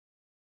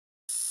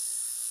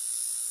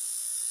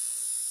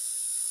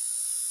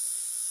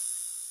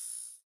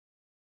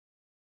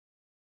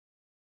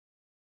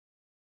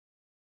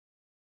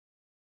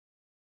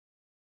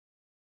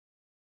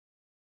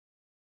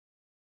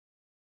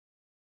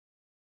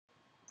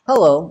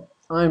Hello,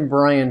 I'm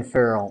Brian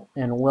Ferrill,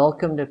 and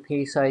welcome to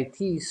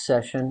PaceIT's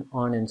session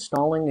on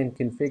installing and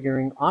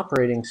configuring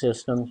operating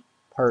systems,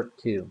 Part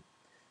 2.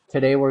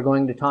 Today we're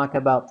going to talk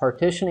about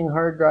partitioning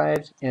hard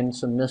drives and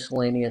some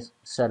miscellaneous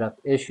setup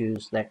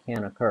issues that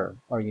can occur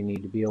or you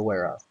need to be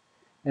aware of.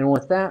 And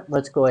with that,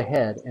 let's go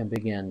ahead and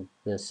begin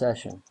this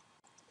session.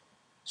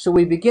 So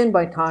we begin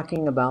by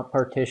talking about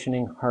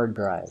partitioning hard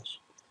drives.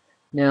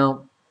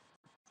 Now,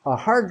 a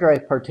hard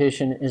drive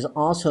partition is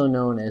also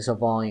known as a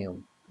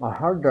volume. A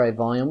hard drive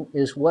volume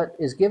is what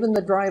is given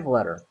the drive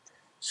letter.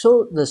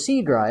 So the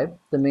C drive,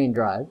 the main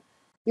drive,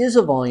 is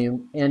a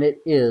volume and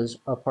it is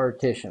a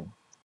partition.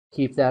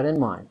 Keep that in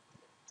mind.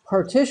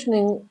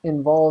 Partitioning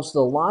involves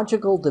the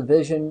logical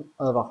division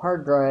of a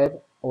hard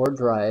drive or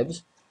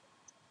drives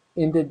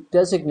into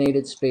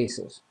designated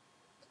spaces.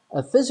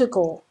 A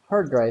physical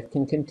hard drive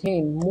can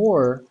contain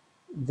more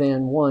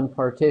than one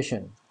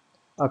partition.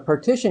 A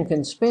partition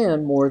can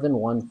span more than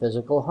one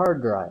physical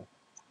hard drive.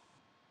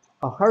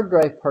 A hard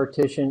drive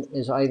partition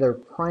is either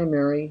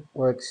primary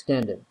or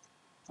extended.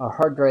 A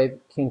hard drive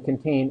can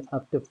contain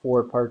up to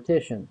 4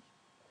 partitions.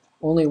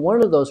 Only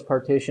one of those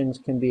partitions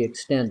can be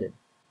extended.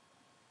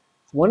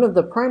 One of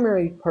the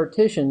primary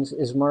partitions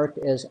is marked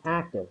as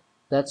active.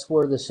 That's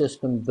where the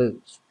system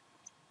boots.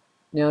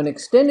 Now, an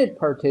extended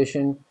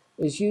partition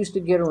is used to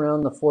get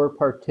around the 4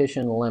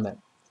 partition limit.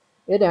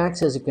 It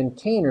acts as a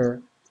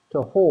container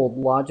to hold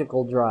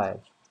logical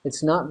drives.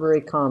 It's not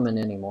very common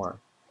anymore,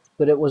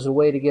 but it was a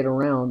way to get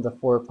around the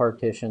 4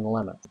 partition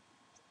limit.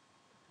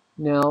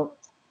 Now,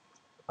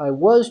 I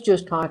was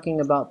just talking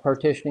about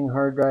partitioning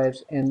hard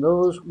drives, and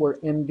those were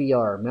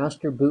MBR,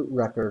 Master Boot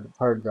Record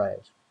hard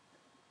drives.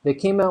 They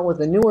came out with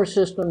a newer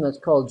system that's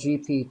called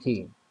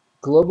GPT,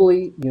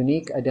 Globally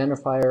Unique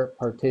Identifier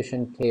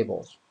Partition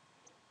Tables.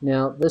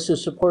 Now, this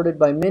is supported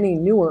by many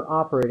newer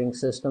operating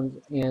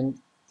systems, and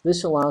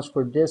this allows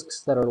for disks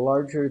that are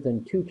larger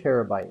than 2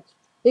 terabytes.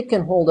 It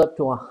can hold up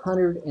to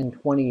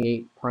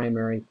 128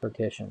 primary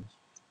partitions.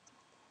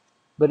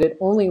 But it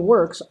only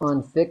works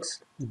on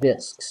fixed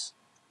disks,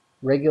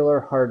 regular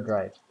hard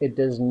drives. It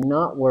does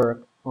not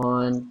work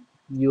on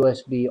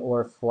USB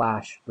or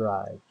flash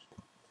drives.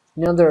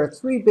 Now, there are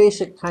 3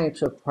 basic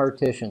types of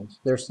partitions.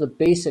 There's the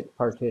basic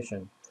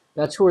partition.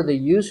 That's where the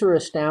user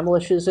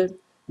establishes it.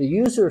 The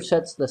user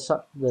sets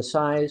the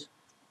size,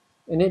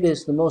 and it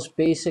is the most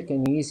basic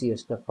and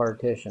easiest of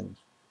partitions.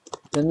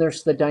 Then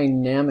there's the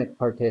dynamic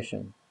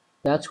partition.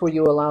 That's where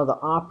you allow the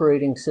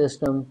operating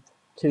system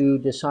to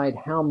decide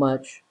how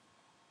much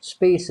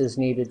space is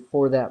needed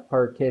for that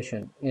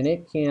partition, and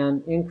it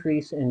can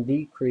increase and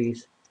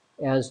decrease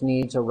as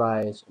needs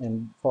arise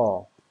and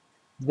fall.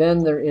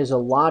 Then there is a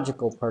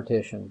logical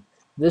partition.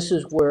 This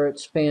is where it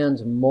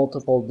spans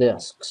multiple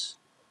disks.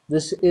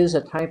 This is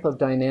a type of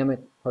dynamic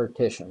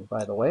partition,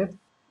 by the way.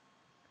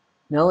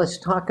 Now let's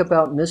talk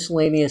about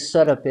miscellaneous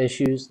setup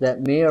issues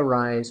that may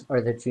arise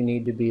or that you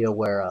need to be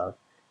aware of.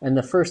 And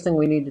the first thing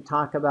we need to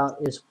talk about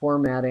is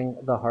formatting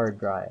the hard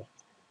drive.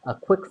 A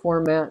quick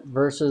format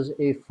versus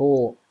a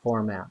full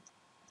format.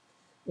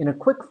 In a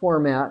quick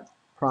format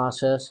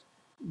process,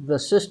 the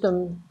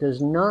system does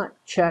not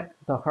check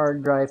the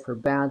hard drive for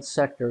bad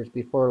sectors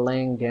before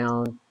laying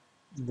down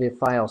the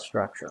file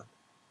structure.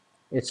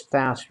 It's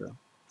faster.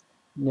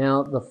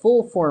 Now, the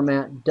full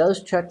format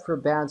does check for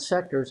bad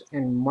sectors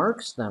and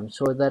marks them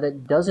so that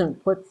it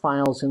doesn't put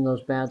files in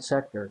those bad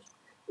sectors.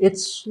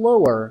 It's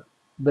slower,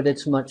 but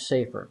it's much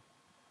safer.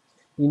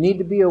 You need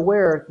to be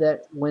aware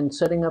that when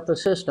setting up a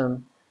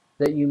system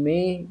that you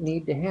may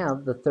need to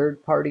have the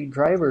third-party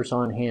drivers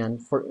on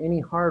hand for any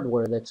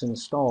hardware that's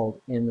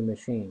installed in the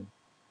machine.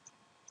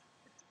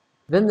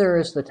 Then there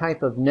is the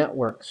type of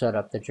network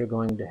setup that you're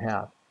going to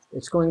have.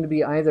 It's going to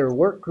be either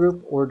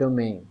workgroup or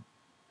domain.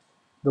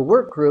 The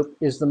workgroup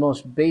is the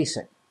most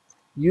basic.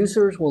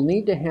 Users will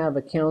need to have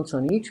accounts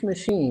on each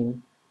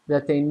machine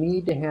that they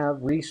need to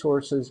have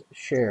resources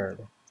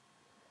shared.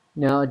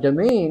 Now, a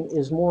domain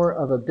is more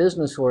of a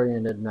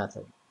business-oriented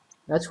method.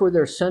 That's where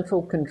there's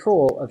central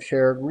control of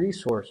shared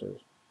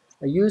resources.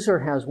 A user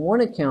has one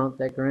account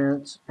that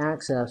grants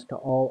access to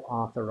all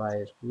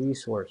authorized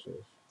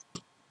resources.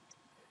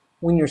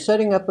 When you're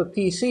setting up a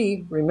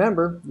PC,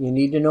 remember, you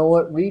need to know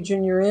what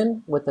region you're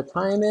in, what the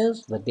time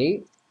is, the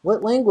date,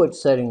 what language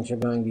settings you're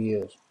going to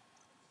use.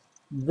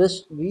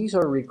 These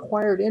are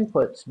required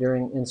inputs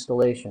during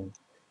installation.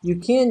 You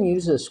can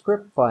use a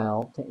script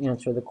file to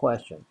answer the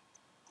question.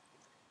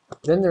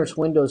 Then there's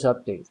Windows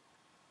Update.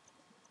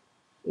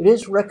 It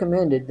is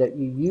recommended that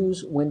you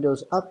use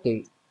Windows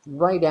Update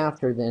right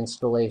after the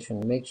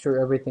installation to make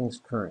sure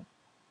everything's current.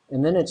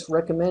 And then it's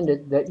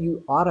recommended that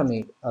you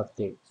automate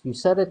updates. You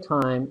set a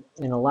time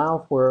and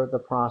allow for the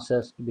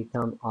process to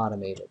become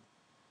automated.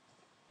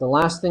 The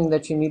last thing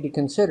that you need to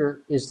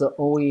consider is the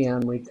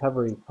OEM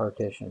recovery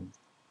partition.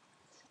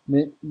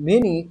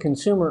 Many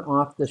consumer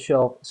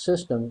off-the-shelf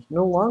systems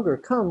no longer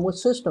come with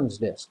systems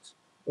disks.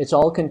 It's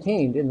all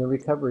contained in the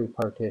recovery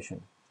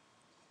partition.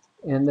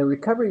 And the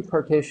recovery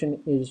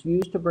partition is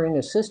used to bring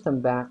a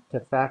system back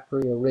to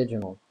factory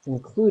original,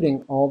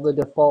 including all the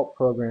default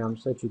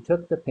programs that you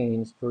took the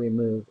pains to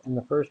remove in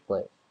the first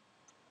place.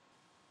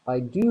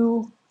 I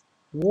do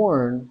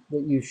warn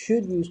that you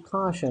should use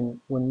caution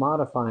when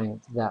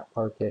modifying that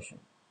partition.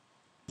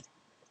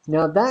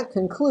 Now that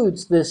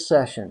concludes this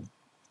session.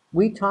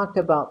 We talked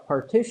about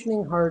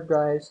partitioning hard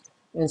drives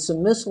and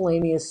some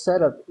miscellaneous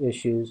setup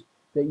issues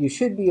that you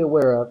should be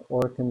aware of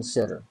or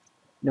consider.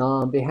 Now,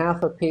 on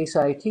behalf of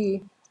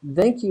PaceIT,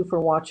 thank you for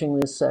watching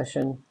this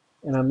session,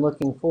 and I'm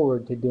looking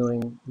forward to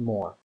doing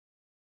more.